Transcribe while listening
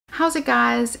How's it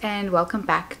guys, and welcome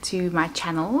back to my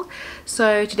channel.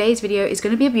 So today's video is going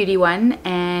to be a beauty one,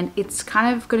 and it's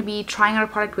kind of going to be trying out a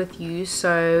product with you.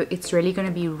 So it's really going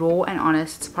to be raw and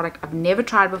honest. It's a product I've never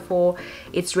tried before.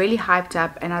 It's really hyped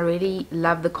up and I really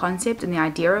love the concept and the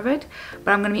idea of it, but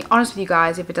I'm going to be honest with you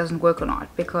guys if it doesn't work or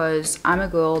not, because I'm a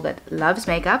girl that loves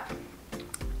makeup.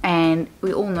 And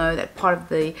we all know that part of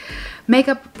the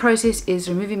makeup process is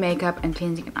removing makeup and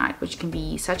cleansing at night, which can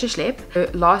be such a schlep.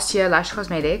 So last year, Lush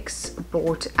Cosmetics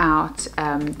brought out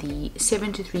the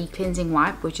 7 to 3 cleansing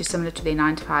wipe, which is similar to their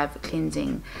 9 to 5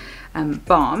 cleansing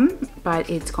balm, but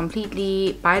it's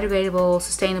completely biodegradable,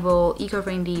 sustainable,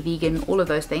 eco-friendly, vegan, all of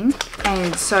those things.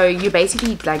 And so you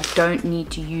basically like don't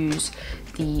need to use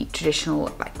the traditional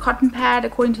like cotton pad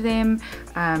according to them.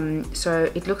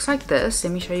 So it looks like this.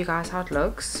 Let me show you guys how it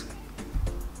looks.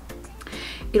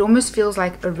 It almost feels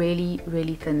like a really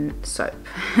thin soap.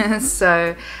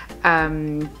 So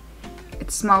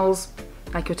it smells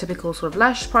like your typical sort of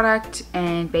Lush product,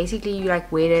 and basically you like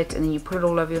wet it and then you put it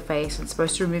all over your face. It's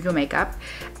supposed to remove your makeup,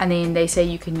 and then they say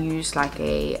you can use like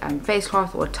a face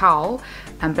cloth or a towel,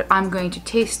 but I'm going to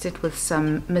test it with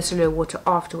some micellar water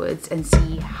afterwards and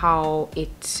see how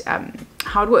it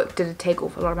worked. Did it take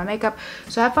off a lot of my makeup?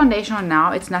 So I have foundation on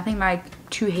now. It's nothing like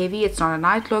too heavy. It's not a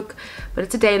night look, but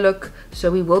it's a day look, so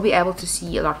we will be able to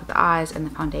see a lot with the eyes and the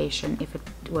foundation if it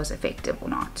was effective or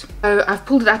not. So I've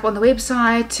pulled it up on the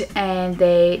website and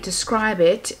they describe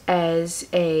it as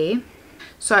a...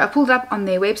 So I pulled it up on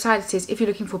their website. It says, if you're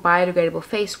looking for biodegradable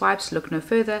face wipes, look no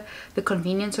further. The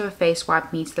convenience of a face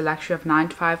wipe meets the luxury of 9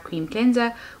 to 5 cream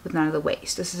cleanser with none of the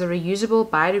waste. This is a reusable,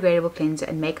 biodegradable cleanser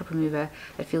and makeup remover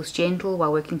that feels gentle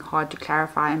while working hard to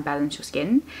clarify and balance your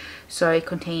skin. So it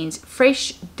contains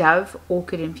fresh Dove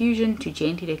Orchid infusion to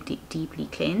gently deeply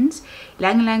cleanse,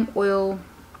 Lang Lang oil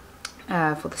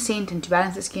for the scent and to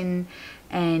balance the skin,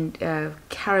 and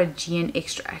carrageenan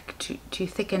extract to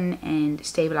thicken and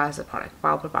stabilize the product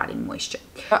while providing moisture.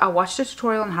 I watched a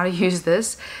tutorial on how to use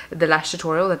this, the Lush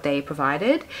tutorial that they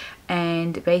provided,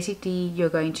 and basically you're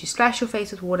going to splash your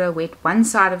face with water, wet one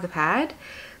side of the pad,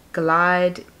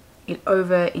 glide it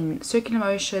over in circular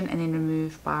motion, and then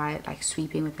remove by like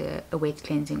sweeping with a wet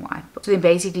cleansing wipe. So then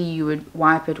basically you would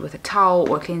wipe it with a towel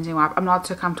or a cleansing wipe. I'm not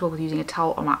so comfortable with using a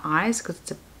towel on my eyes because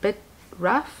it's a bit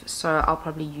rough, so I'll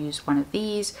probably use one of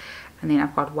these, and then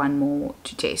I've got one more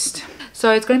to test.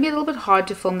 So it's going to be a little bit hard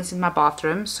to film this in my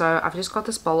bathroom, so I've just got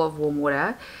this bowl of warm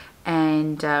water,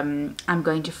 and I'm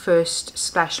going to first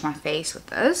splash my face with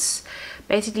this,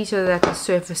 basically so that the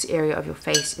surface area of your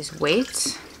face is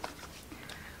wet.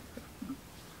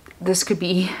 This could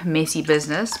be messy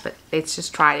business, but let's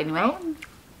just try it anyway.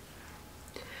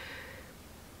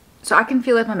 So I can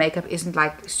feel that my makeup isn't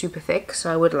like super thick,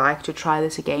 so I would like to try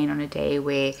this again on a day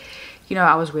where, you know,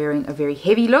 I was wearing a very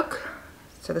heavy look.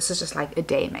 So this is just like a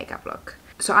day makeup look.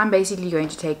 So I'm basically going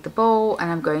to take the bowl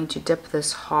and I'm going to dip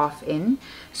this half in.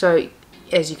 So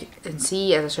as you can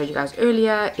see, as I showed you guys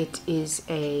earlier, it is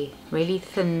a really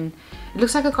thin, it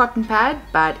looks like a cotton pad,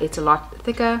 but it's a lot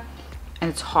thicker and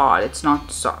it's hard, it's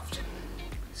not soft.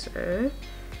 So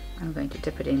I'm going to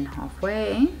dip it in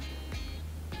halfway.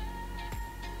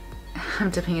 I'm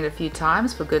dipping it a few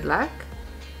times for good luck.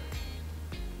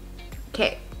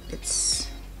 Okay, let's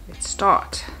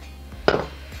start.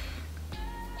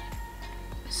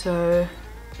 So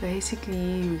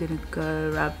basically we're gonna go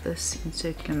rub this in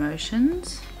circular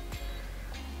motions.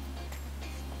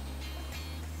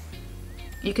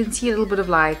 You can see a little bit of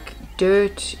like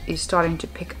dirt is starting to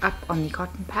pick up on the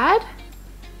cotton pad.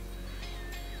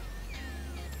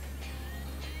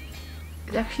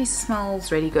 It actually smells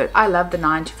really good. I love the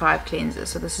 9 to 5 cleanser,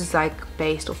 so this is like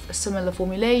based off a similar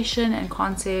formulation and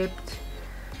concept.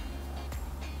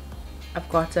 I've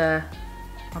got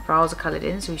my brows are colored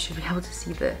in, so we should be able to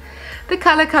see the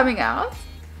color coming out.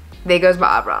 There goes my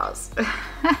eyebrows.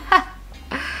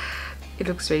 It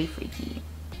looks really freaky.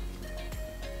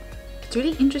 It's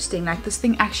really interesting, like this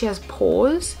thing actually has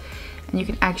pores, and you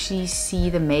can actually see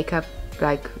the makeup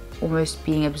like almost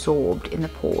being absorbed in the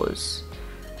pores,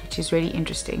 which is really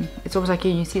interesting. It's almost like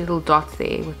you see little dots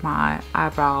there with my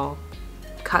eyebrow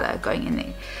color going in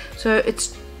there. So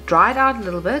it's dried out a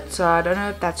little bit, so I don't know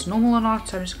if that's normal or not,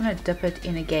 so I'm just going to dip it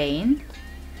in again,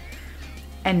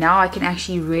 and now I can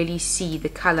actually really see the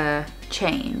color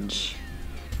change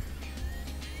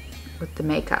with the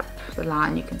makeup, the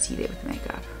line you can see there with the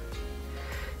makeup.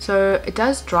 So it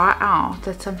does dry out.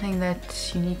 That's something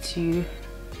that you need to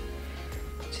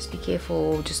just be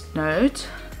careful, just note.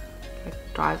 It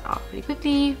dries out pretty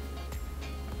quickly.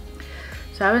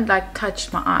 So I haven't like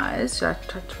touched my eyes. Should I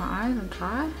touch my eyes and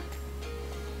try?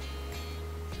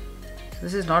 So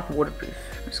this is not waterproof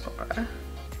mascara.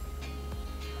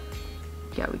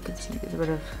 yeah, we can see there's a bit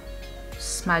of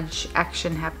smudge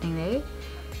action happening there.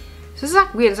 So this is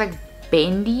like weird, it's like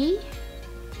bendy,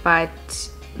 but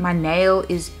my nail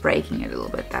is breaking it a little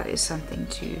bit. That is something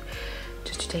to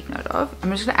just to take note of.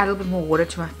 I'm just gonna add a little bit more water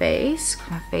to my face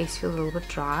because my face feels a little bit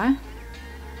dry.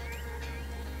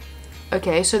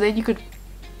 Okay, so then you could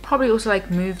probably also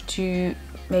like move to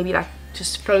maybe like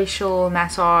just facial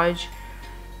massage,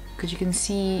 because you can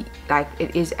see like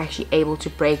it is actually able to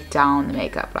break down the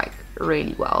makeup like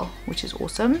really well, which is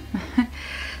awesome.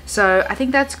 So I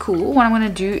think that's cool. What I'm going to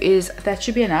do is, that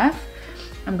should be enough.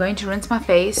 I'm going to rinse my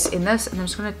face in this, and I'm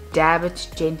just going to dab it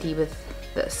gently with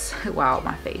this. Wow,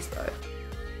 my face though.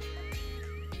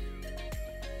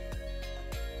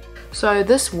 So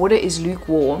this water is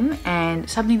lukewarm, and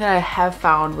something that I have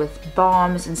found with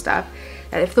balms and stuff,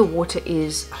 that if the water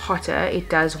is hotter, it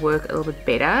does work a little bit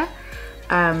better.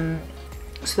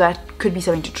 So that could be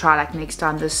something to try like next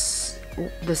time. This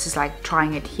is like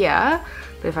trying it here,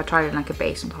 but if I tried it in like a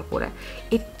base and hot water,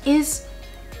 it is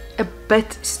a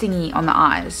bit stingy on the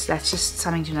eyes. That's just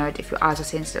something to note if your eyes are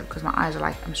sensitive, because my eyes are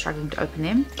like, I'm struggling to open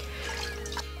them.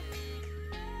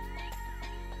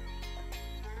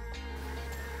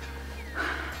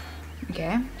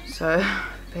 Okay, so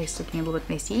face looking a little bit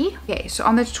messy. Okay, so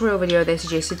on the tutorial video they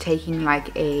suggested taking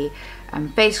like a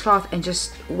face cloth and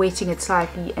just wetting it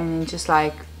slightly, and then just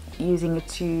like using it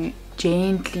to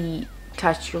gently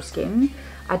touch your skin.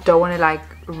 I don't want to like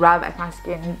rub at my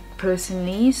skin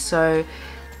personally, so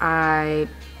I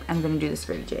am going to do this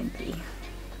very gently.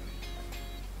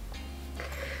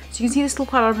 So you can see there's still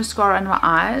quite a lot of mascara under my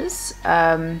eyes.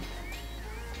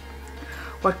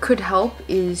 What could help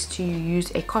is to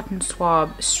use a cotton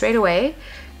swab straight away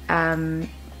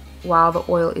while the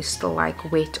oil is still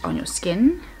like wet on your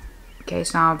skin. Okay,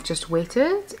 so now I've just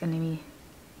wetted, and let me,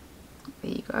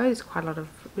 there you go, there's quite a lot of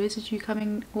residue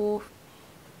coming off.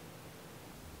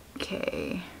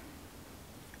 Okay,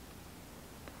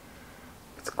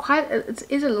 it's quite, it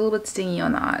is a little bit stingy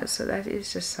on the eyes, so that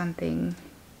is just something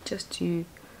just to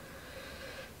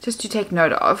take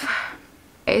note of.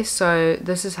 Okay, so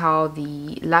this is how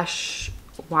the Lush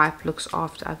wipe looks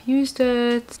after I've used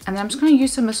it, and then I'm just going to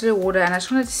use some micellar water, and I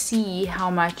just wanted to see how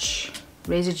much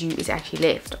residue is actually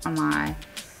left on my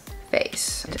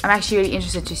face. I'm actually really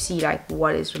interested to see like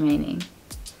what is remaining.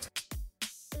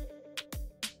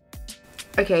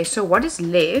 Okay, so what is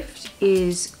left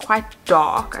is quite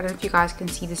dark. I don't know if you guys can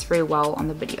see this very well on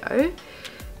the video.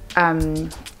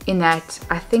 In that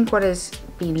I think what has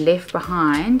been left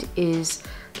behind is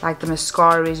like the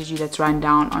mascara residue that's run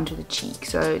down onto the cheek.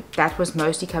 So that was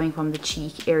mostly coming from the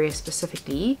cheek area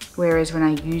specifically, whereas when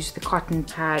I used the cotton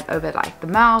pad over like the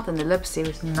mouth and the lips, there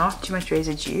was not too much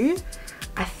residue.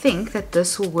 I think that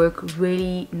this will work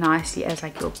really nicely as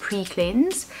like your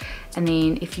pre-cleanse, and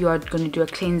then if you are going to do a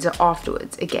cleanser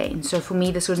afterwards again. So for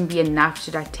me this wouldn't be enough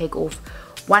to like take off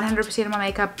 100% of my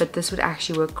makeup, but this would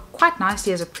actually work quite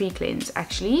nicely as a pre-cleanse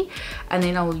actually, and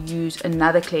then I'll use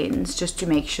another cleanse just to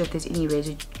make sure that there's any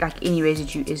residue, like any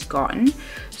residue is gone.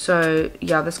 So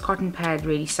yeah, this cotton pad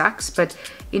really sucks, but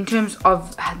in terms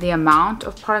of the amount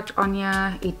of product on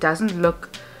here, it doesn't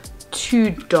look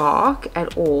too dark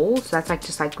at all. So that's like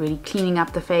just like really cleaning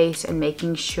up the face and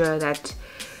making sure that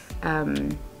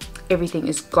everything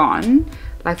is gone.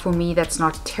 Like for me that's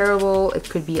not terrible. It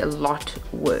could be a lot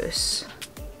worse.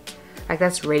 Like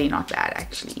that's really not bad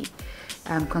actually,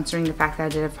 considering the fact that I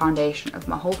did a foundation of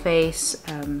my whole face.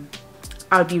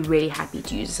 I would be really happy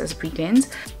to use this as a pre-cleanse.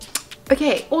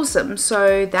 Okay, awesome.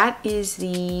 So that is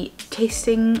the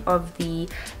tasting of the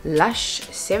Lush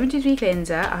 73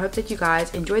 cleanser. I hope that you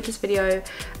guys enjoyed this video.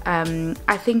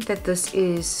 I think that this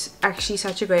is actually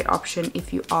such a great option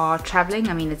if you are traveling.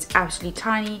 I mean, it's absolutely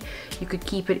tiny. You could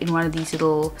keep it in one of these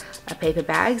little paper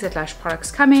bags that Lush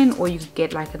products come in, or you could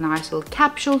get like a nice little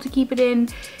capsule to keep it in.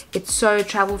 It's so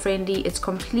travel friendly. It's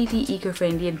completely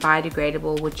eco-friendly and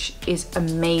biodegradable, which is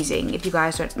amazing. If you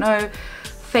guys don't know,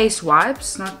 face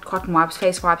wipes, not cotton wipes,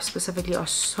 face wipes specifically are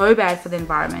so bad for the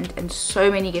environment, and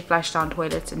so many get flushed down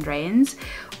toilets and drains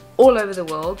all over the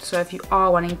world. So if you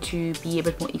are wanting to be a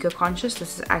bit more eco-conscious,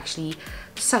 this is actually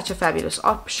such a fabulous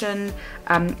option.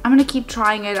 I'm gonna keep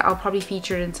trying it. I'll probably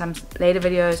feature it in some later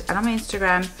videos and on my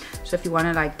Instagram, so if you want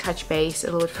to like touch base a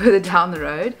little bit further down the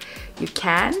road, you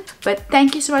can. But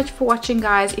thank you so much for watching,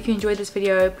 guys. If you enjoyed this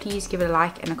video, please give it a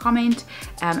like and a comment,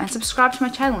 and subscribe to my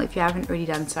channel if you haven't already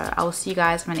done so. I will see you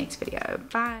guys in my next video.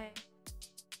 Bye.